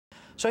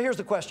So here's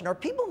the question. Are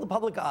people in the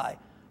public eye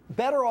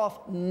better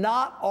off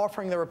not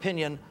offering their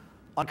opinion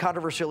on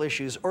controversial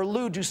issues? Or,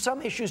 Lou, do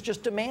some issues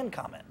just demand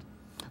comment?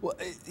 Well,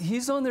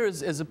 he's on there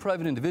as a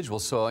private individual,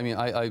 so I mean,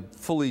 I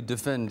fully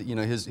defend, you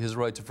know, his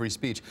right to free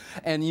speech.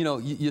 And you know,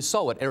 you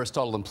saw what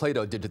Aristotle and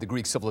Plato did to the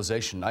Greek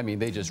civilization. I mean,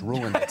 they just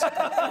ruined it. You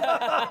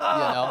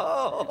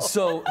know,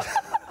 so.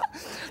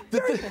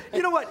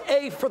 You know what?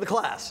 A for the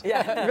class.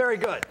 Yeah, very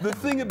good. The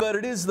thing about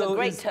it is, though,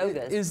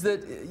 is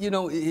that, you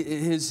know,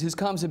 his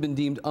comments have been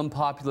deemed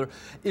unpopular.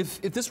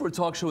 If this were a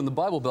talk show in the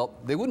Bible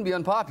Belt, they wouldn't be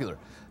unpopular.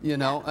 You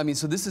know, I mean,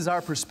 so this is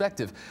our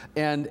perspective,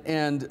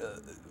 and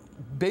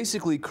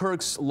basically,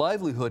 Kirk's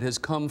livelihood has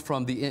come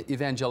from the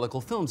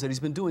evangelical films that he's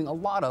been doing a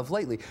lot of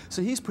lately.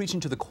 So he's preaching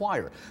to the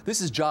choir. This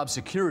is job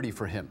security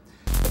for him.